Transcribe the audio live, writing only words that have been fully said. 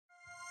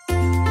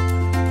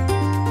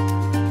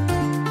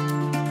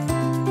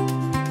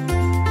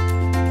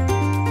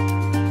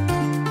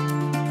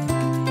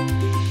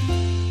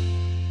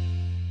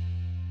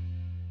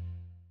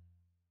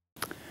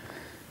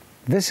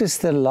This is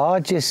the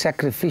largest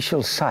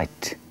sacrificial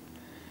site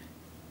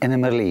in the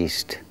Middle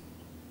East.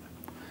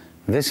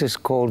 This is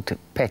called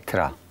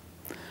Petra.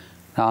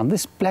 Now on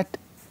this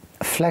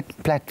flat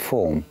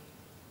platform,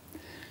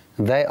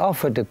 they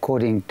offered,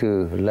 according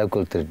to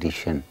local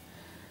tradition,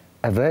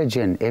 a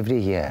virgin every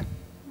year.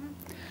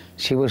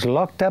 She was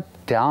locked up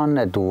down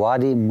at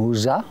Wadi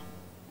Musa,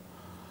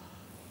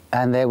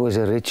 and there was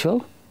a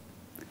ritual.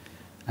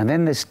 And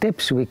then the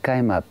steps we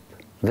came up,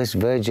 this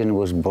virgin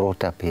was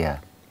brought up here.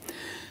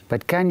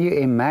 But can you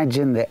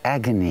imagine the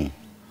agony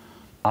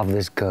of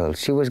this girl?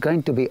 She was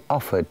going to be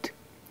offered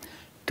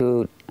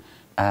to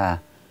the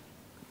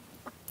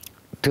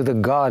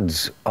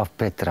gods of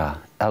Petra,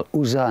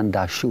 Al-Uzza and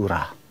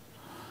Ashura.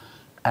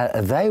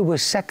 They were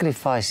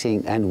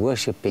sacrificing and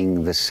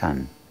worshipping the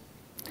sun.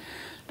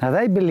 Now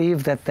they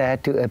believed that they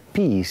had to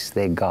appease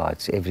their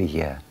gods every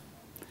year.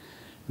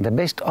 The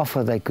best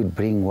offer they could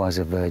bring was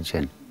a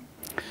virgin.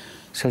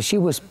 So she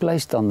was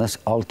placed on this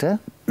altar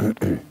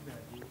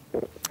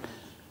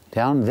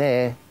down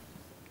there.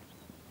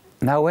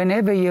 Now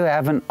whenever you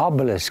have an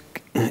obelisk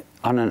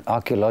on an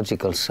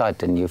archaeological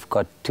site, and you've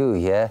got two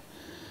here,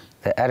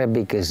 the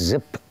Arabic is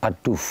Zip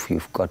Atuf,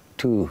 you've got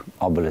two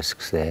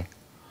obelisks there.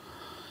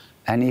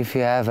 And if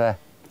you have a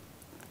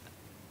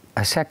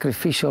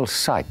sacrificial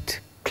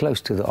site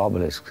close to the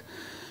obelisk,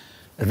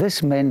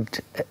 this meant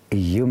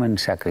human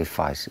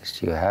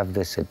sacrifices. You have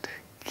this at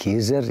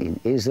Gezer in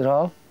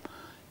Israel,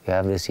 you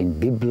have this in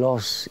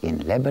Byblos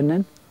in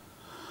Lebanon.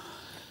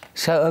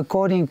 So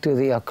according to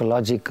the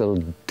archaeological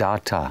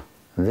data,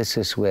 this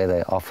is where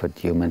they offered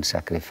human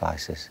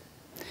sacrifices.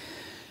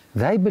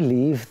 They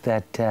believed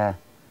that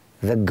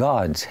the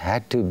gods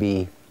had to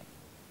be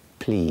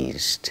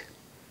pleased.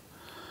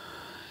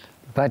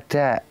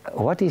 But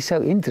what is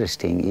so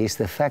interesting is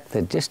the fact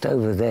that just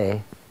over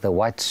there, the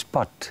white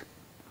spot,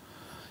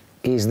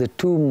 is the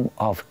tomb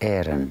of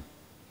Aaron.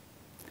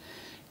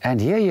 And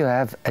here you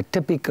have a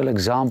typical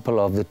example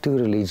of the two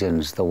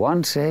religions. The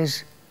one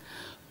says,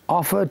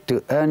 offered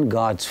to earn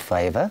God's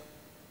favor.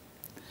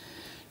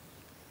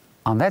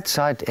 On that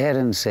side,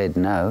 Aaron said,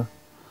 no,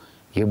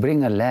 you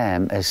bring a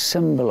lamb, a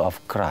symbol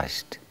of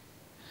Christ.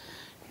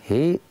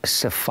 He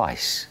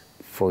suffices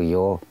for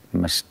your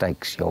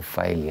mistakes, your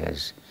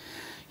failures.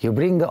 You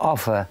bring the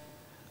offer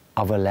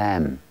of a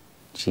lamb,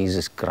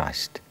 Jesus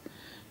Christ.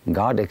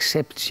 God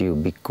accepts you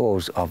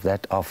because of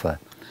that offer,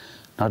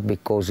 not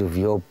because of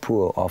your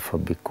poor offer,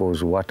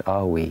 because what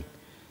are we?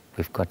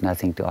 We've got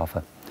nothing to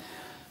offer.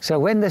 So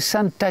when the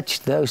sun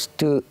touched those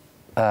two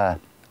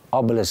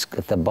obelisks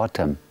at the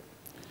bottom,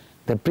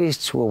 the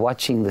priests were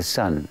watching the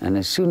sun, and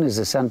as soon as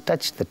the sun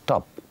touched the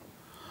top,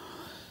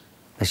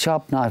 the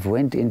sharp knife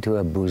went into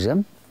a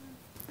bosom.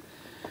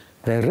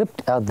 They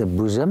ripped out the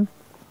bosom.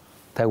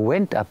 They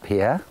went up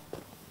here,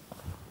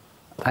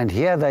 and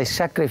here they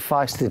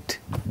sacrificed it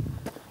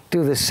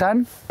to the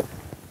sun,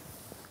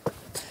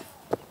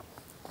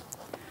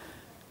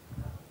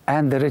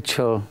 and the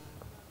ritual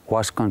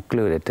was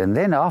concluded. And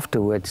then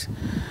afterwards,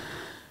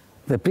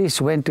 the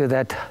priests went to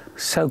that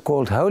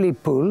so-called holy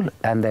pool,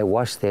 and they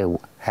washed their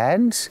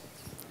hands,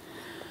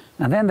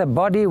 and then the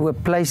body were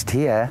placed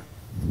here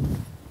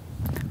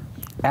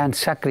and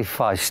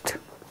sacrificed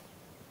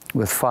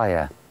with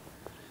fire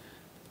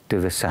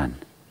to the sun.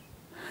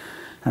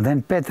 And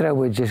then Petra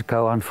would just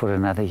go on for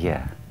another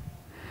year.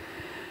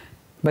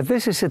 But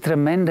this is a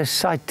tremendous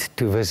sight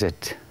to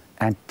visit,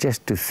 and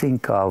just to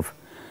think of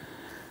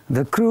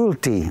the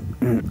cruelty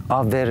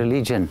of their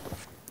religion.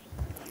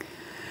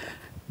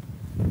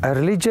 A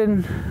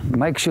religion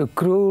makes you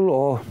cruel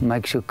or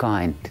makes you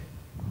kind.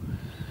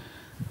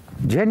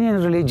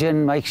 Genuine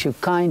religion makes you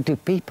kind to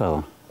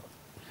people.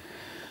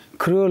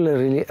 Cruel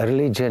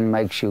religion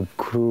makes you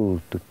cruel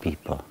to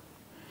people.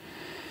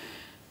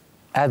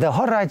 The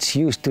Horites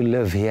used to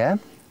live here,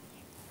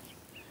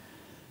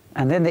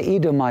 and then the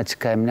Edomites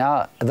came.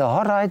 Now, the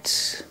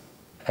Horites,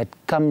 it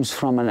comes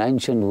from an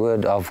ancient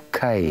word of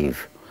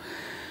cave.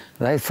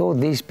 They thought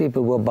these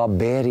people were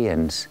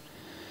barbarians,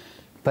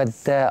 but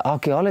the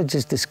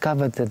archaeologists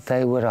discovered that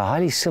they were a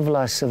highly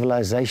civilized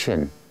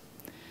civilization,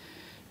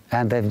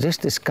 and they've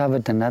just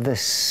discovered another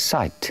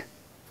site,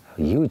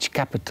 a huge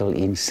capital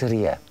in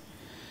Syria,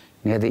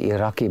 near the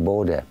Iraqi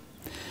border,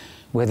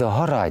 where the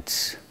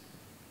Horites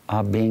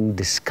are being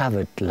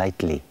discovered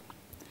lately.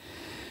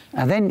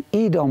 And then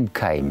Edom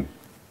came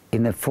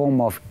in the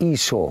form of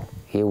Esau.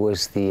 He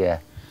was the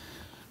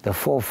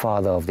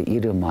forefather of the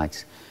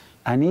Edomites,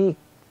 and he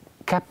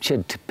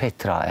captured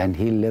Petra, and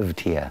he lived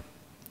here.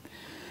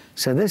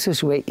 So this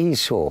is where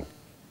Esau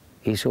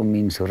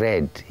means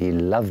red, he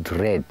loved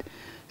red.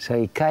 So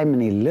he came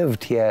and he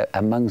lived here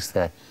amongst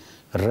the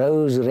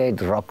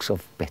rose-red rocks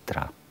of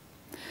Petra.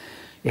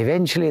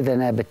 Eventually the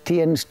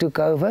Nabateans took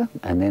over,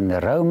 and then the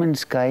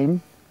Romans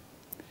came,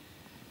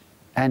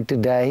 and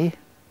today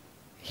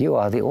you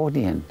are the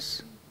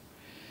audience.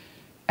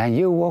 And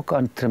you walk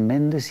on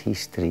tremendous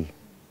history.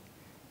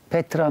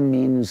 Petra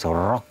means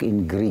rock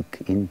in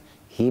Greek. In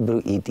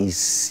Hebrew it is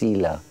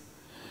Sela.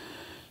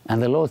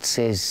 And the Lord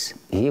says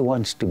He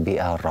wants to be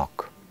our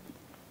rock.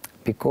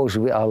 because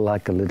we are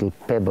like a little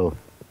pebble.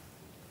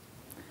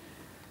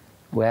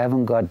 We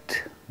haven't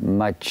got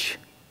much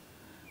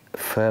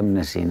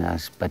firmness in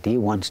us, but He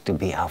wants to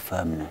be our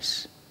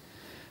firmness.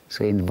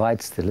 So He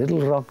invites the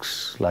little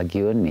rocks like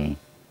you and me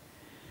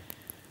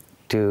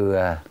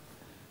to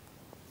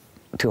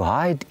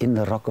hide in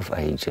the rock of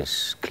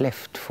ages,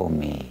 cleft for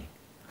me.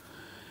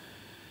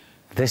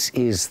 This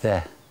is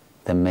the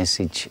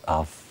message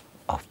of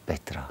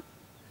Petra.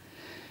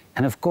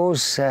 And of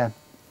course,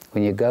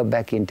 when you go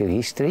back into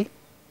history,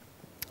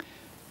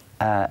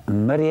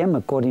 Miriam,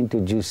 according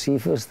to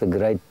Josephus, the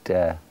great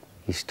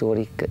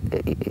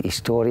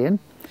historian,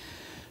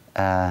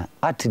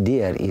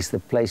 At-Deer is the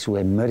place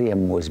where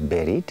Miriam was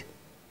buried.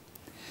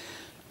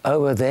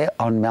 Over there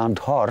on Mount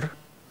Hor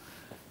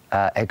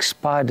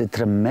expired a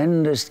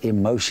tremendous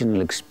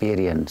emotional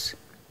experience.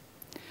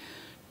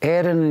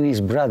 Aaron and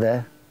his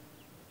brother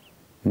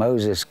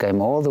Moses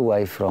came all the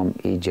way from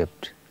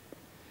Egypt.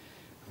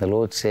 The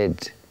Lord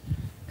said,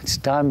 it's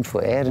time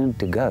for Aaron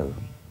to go.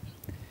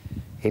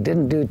 He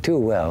didn't do too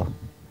well,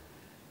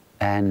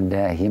 and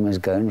he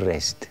must go and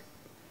rest.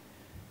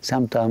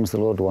 Sometimes the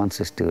Lord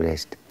wants us to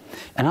rest.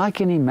 And I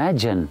can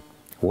imagine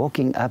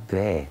walking up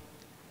there,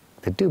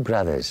 the two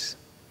brothers.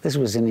 This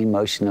was an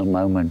emotional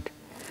moment.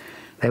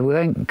 They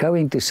were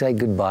going to say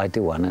goodbye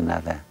to one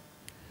another.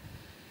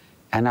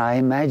 And I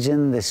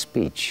imagine the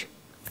speech.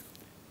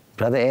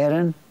 Brother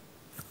Aaron,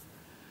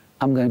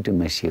 I'm going to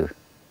miss you.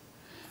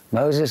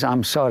 Moses,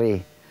 I'm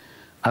sorry.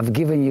 I've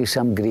given you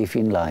some grief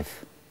in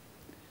life.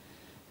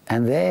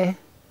 And there,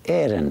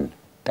 Aaron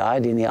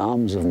died in the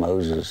arms of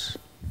Moses.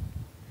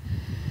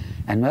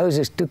 And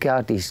Moses took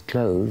out his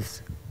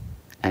clothes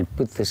and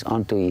put this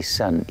onto his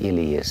son,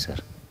 Eliezer.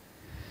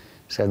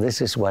 So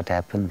this is what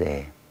happened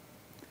there.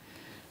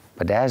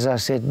 But as I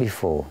said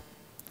before,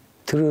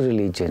 true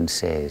religion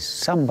says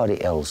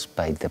somebody else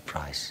paid the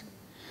price.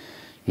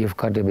 You've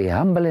got to be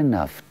humble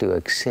enough to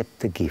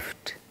accept the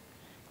gift.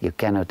 You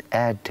cannot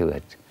add to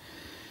it.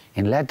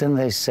 In Latin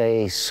they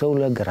say,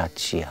 sola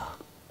gratia.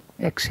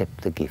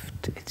 Accept the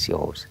gift, it's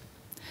yours.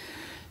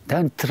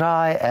 Don't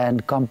try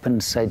and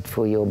compensate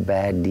for your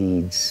bad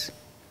deeds,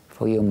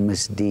 for your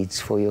misdeeds,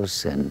 for your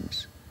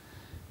sins.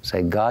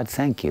 Say, God,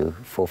 thank you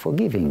for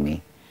forgiving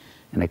me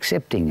and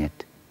accepting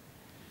it.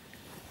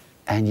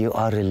 And you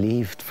are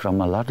relieved from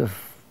a lot of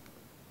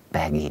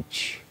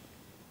baggage.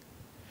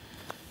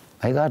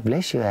 May God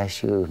bless you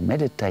as you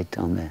meditate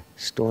on the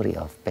story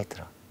of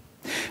Petra.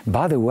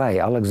 By the way,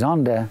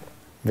 Alexander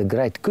the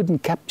Great couldn't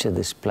capture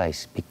this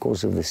place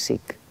because of the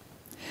sick.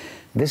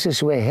 This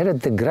is where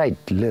Herod the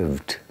Great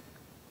lived.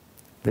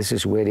 This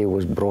is where he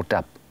was brought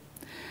up.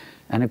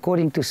 And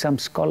according to some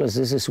scholars,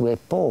 this is where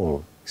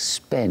Paul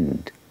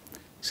spent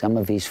some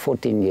of his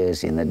 14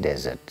 years in the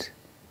desert.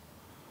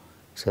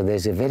 So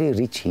there's a very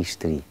rich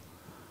history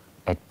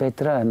at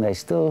Petra, and they're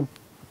still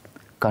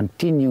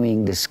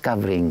continuing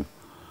discovering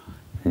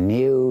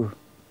new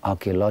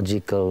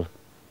archaeological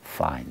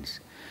finds.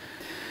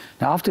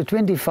 Now, after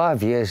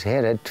 25 years,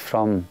 Herod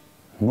from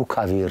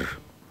Mukhavir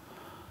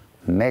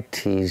met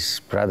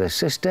his brother's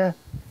sister,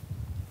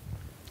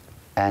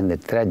 and the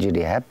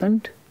tragedy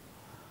happened.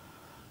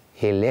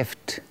 He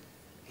left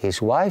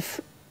his wife,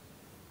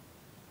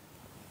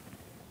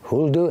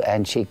 Hulda,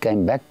 and she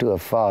came back to her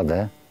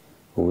father,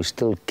 who was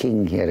still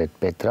king here at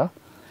Petra.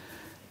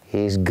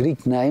 His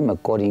Greek name,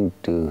 according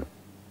to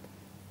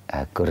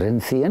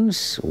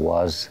Corinthians,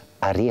 was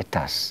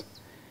Aretas.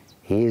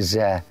 His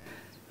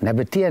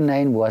Nabatean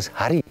name was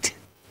Harit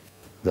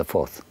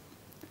IV.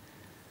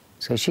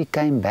 So she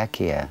came back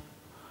here.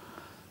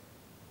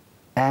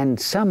 And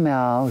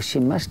somehow she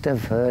must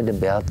have heard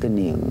about the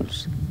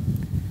news,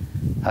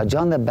 how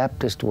John the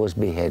Baptist was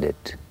beheaded.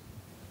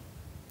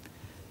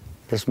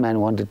 This man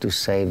wanted to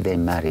save their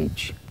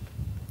marriage.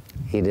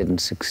 He didn't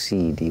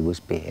succeed, he was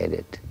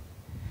beheaded.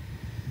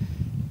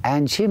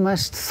 And she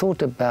must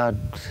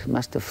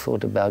have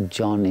thought about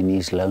John in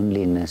his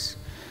loneliness,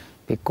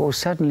 because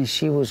suddenly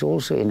she was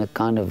also in a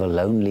kind of a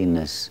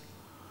loneliness,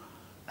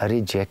 a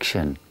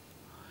rejection.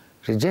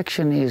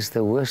 Rejection is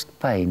the worst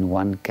pain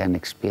one can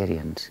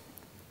experience.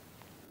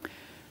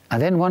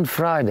 And then one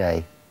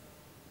Friday,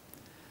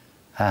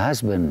 her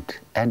husband,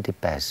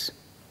 Antipas,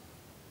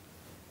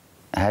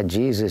 had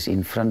Jesus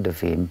in front of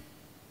him,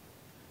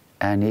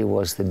 and he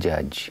was the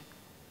judge.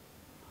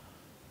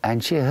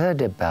 And she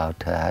heard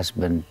about her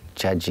husband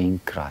judging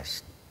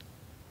Christ.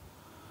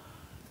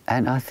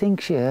 And I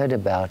think she heard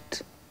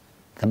about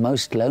the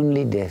most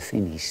lonely death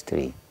in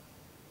history,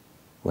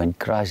 when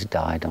Christ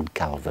died on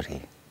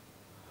Calvary.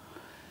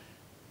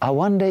 I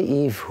wonder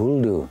if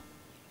Hulda,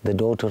 the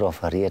daughter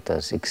of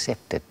Aretas,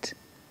 accepted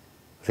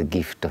the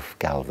gift of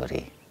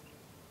Calvary.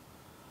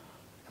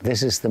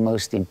 This is the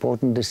most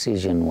important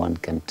decision one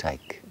can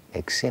take.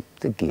 Accept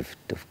the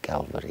gift of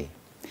Calvary.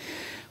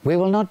 We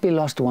will not be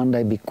lost one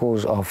day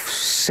because of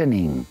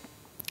sinning,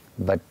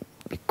 but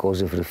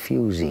because of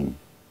refusing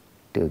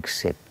to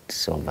accept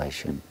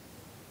salvation.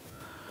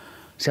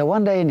 So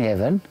one day in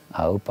heaven,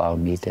 I hope I'll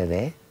meet her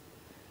there,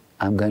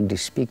 I'm going to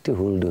speak to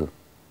Hulda,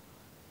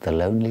 the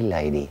lonely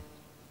lady.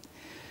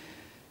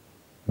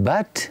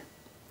 But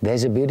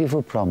there's a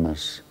beautiful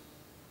promise.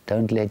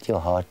 Don't let your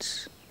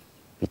hearts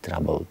be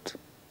troubled.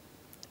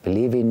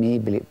 Believe in me,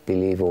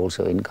 believe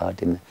also in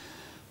God. In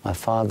my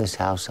Father's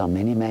house are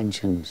many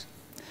mansions.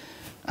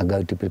 I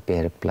go to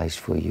prepare a place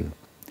for you.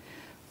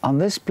 On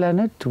this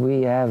planet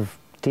we have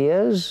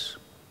tears,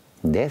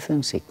 death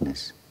and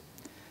sickness.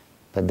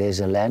 But there's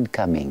a land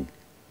coming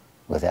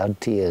without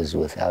tears,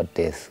 without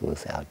death,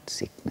 without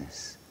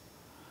sickness.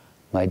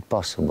 Made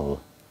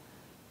possible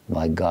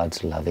by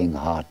God's loving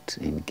heart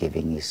in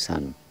giving His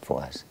Son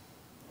for us.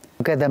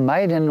 Okay, the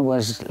maiden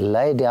was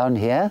laid down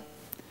here.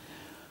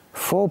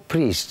 4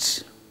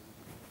 priests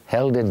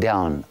held her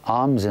down,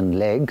 arms and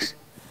legs,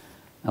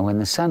 and when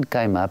the sun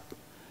came up,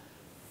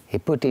 he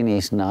put in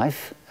his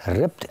knife,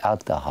 ripped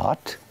out the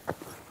heart,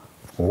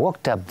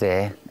 walked up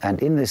there,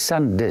 and in the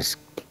sun disk,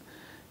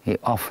 he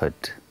offered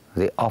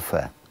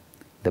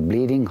the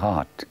bleeding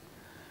heart,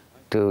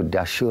 to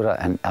Dashura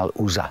and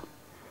Al-Uzza,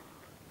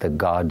 the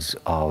gods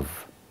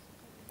of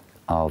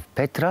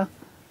Petra,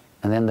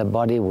 and then the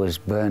body was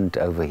burnt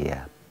over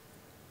here.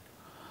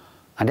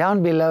 And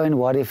down below in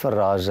Wadi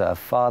Faraza, a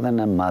father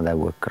and a mother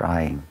were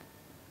crying,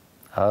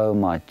 "Oh,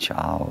 my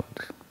child."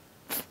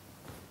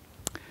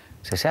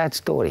 It's a sad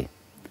story,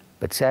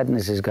 but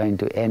sadness is going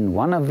to end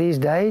one of these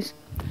days,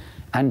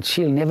 and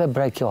she'll never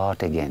break your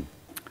heart again.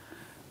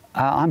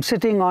 I'm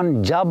sitting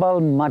on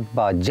Jabal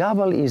Matba.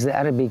 Jabal is the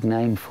Arabic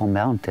name for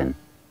mountain.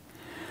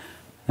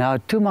 Now,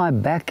 to my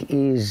back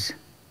is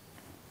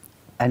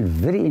a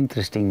very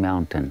interesting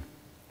mountain.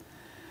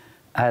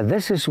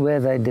 This is where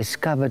they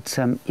discovered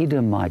some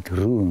Edomite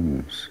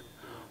runes,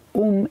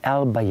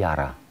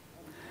 al-Bayara.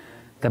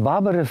 The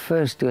Bible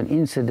refers to an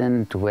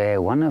incident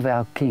where one of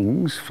our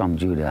kings from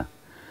Judah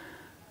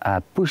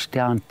pushed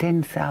down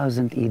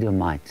 10,000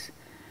 Edomites,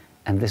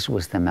 and this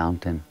was the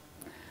mountain.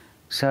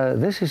 So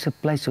this is a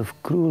place of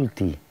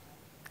cruelty,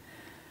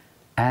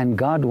 and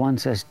God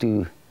wants us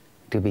to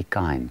be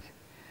kind.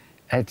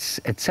 It's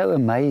so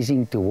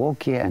amazing to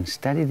walk here and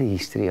study the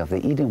history of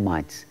the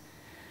Edomites,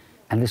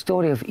 and the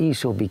story of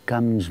Esau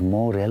becomes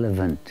more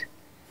relevant.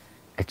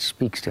 It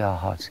speaks to our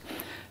hearts.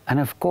 And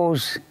of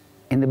course,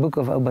 in the book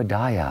of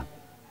Obadiah,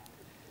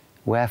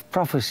 we have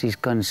prophecies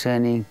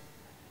concerning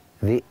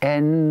the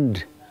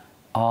end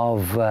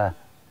of the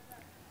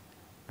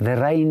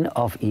reign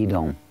of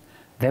Edom.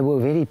 They were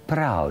very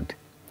proud.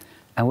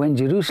 And when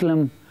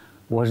Jerusalem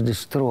was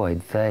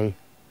destroyed, they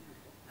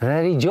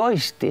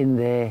rejoiced in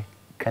their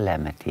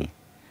calamity.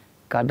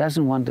 God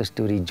doesn't want us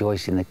to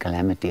rejoice in the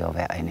calamity of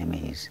our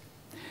enemies.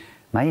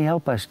 May He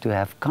help us to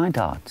have kind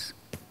hearts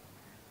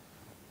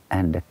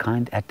and a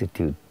kind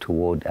attitude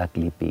toward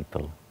ugly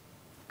people.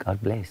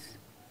 God bless.